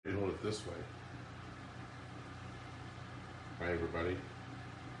it this way. Hi, everybody.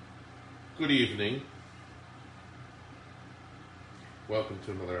 Good evening. Welcome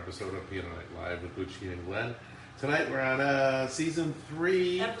to another episode of Piano Night Live with Lucci and Glenn. Tonight we're on season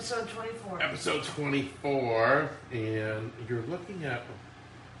 3. Episode 24. Episode 24. And you're looking at,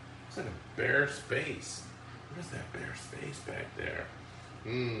 it's like a bare space. What is that bare space back there?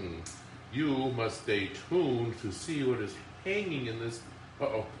 You must stay tuned to see what is hanging in this,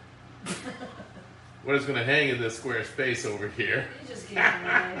 what is going to hang in this square space over here. You just gave it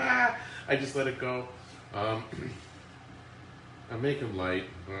away. I just let it go. I'm making light.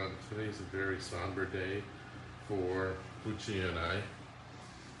 Today's a very somber day for Lucci and I.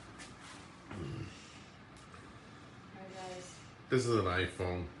 Hi, guys. This is an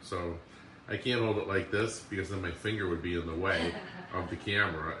iPhone, so I can't hold it like this because then my finger would be in the way of the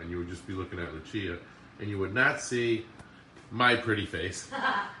camera and you would just be looking at Lucia and you would not see my pretty face.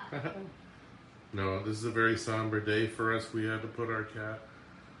 No, this is a very somber day for us. We had to put our cat,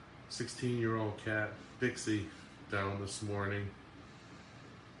 16-year-old cat, Dixie, down this morning.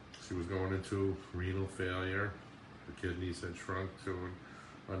 She was going into renal failure. The kidneys had shrunk to an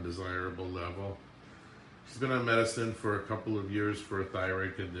undesirable level. She's been on medicine for a couple of years for a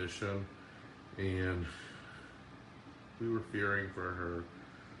thyroid condition, and we were fearing for her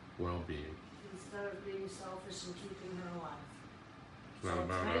well-being. Instead of being selfish and keeping her alive. It's not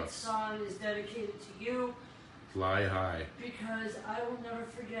about tonight's us. song is dedicated to you Fly high. because I will never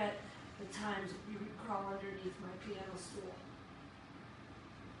forget the times that you would crawl underneath my piano stool.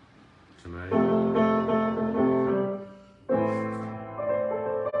 Tonight.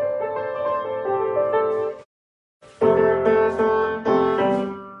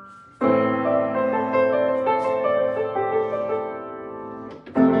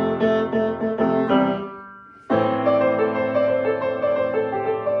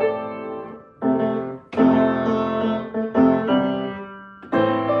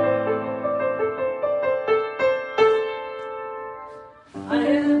 I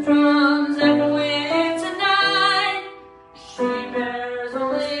hear the drums echoing tonight. She bears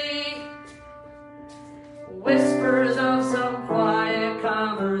only whispers of some quiet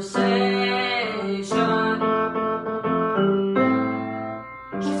conversation.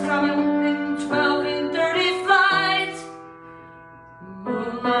 She's coming in 12 and dirty flights.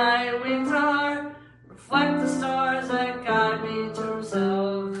 Moonlight wings are reflect the stars that guide me to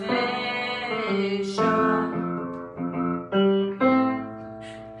salvation.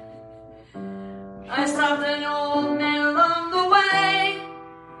 I stopped an old man along the way,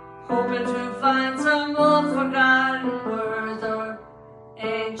 hoping to find some old forgotten words or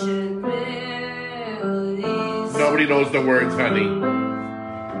ancient melodies. Nobody knows the words, honey.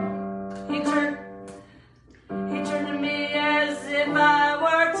 He turned to me as if I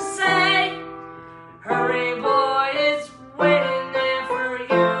were to say, "Hurry, boy, it's waiting there for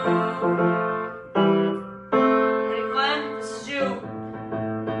you." Hey, Glenn, this is you.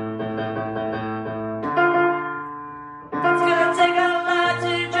 It's gonna take a lot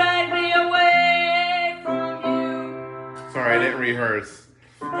to drag me away from you. Sorry, I didn't rehearse.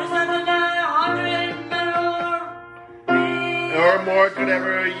 There's nothing that 100 men Or more could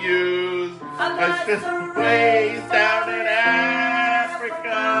ever use. I spent ways down in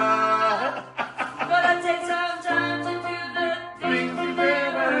Africa. Gonna take some time to do the things we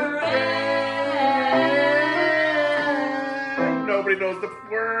never read. Nobody knows the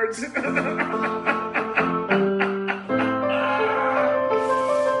words.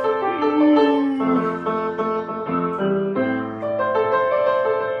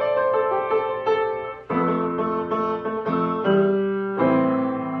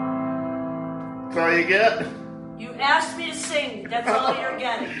 That's all you get? You asked me to sing. That's all you're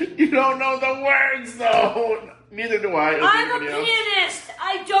getting. You don't know the words, though. Neither do I. I'm a Anybody else? pianist.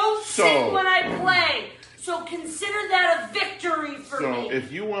 I don't So- sing when I play. So consider that a victory for So me.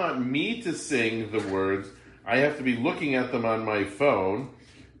 if you want me to sing the words, I have to be looking at them on my phone.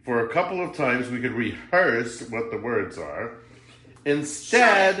 For a couple of times, we could rehearse what the words are.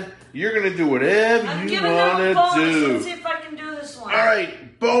 Instead, you're going to do whatever I'm you giving them a want bonus. to do. Let's see if I can do this one. All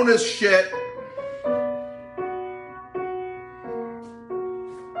right, bonus shit.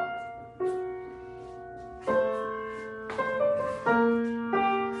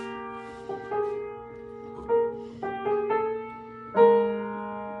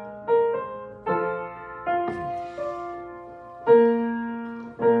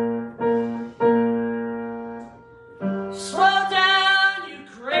 Slow down, you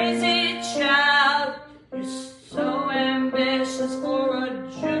crazy child. You're so ambitious for a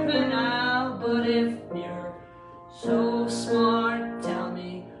juvenile.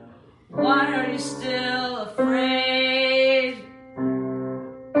 Why are you still afraid?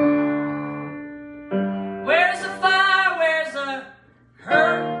 Where's the fire? Where's the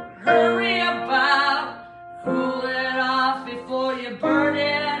hurry about? Cool it off before you burn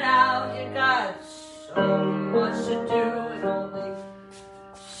it out. You got so much to do and only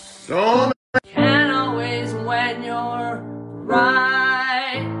So can't always when you're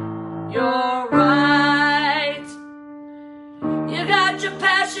right. You're right. You got your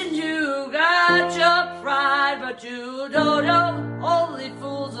passion, you got your pride, but you don't know only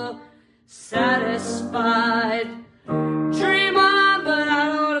fools are satisfied. Dream on, but I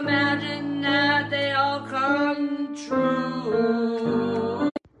don't imagine that they all come true.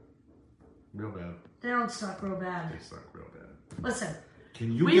 real bad. They don't suck real bad. They suck real bad. Listen,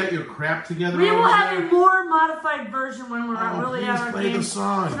 Can you We- get your crap together? we will over have there? a more modified version when we're not Oh, really please at our play game. the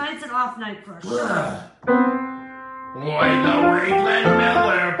song. Tonight's an off night for us. Ugh. Boy, the way Glenn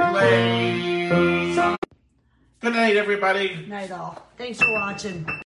Miller plays. Good night, everybody. Night all. Thanks for watching.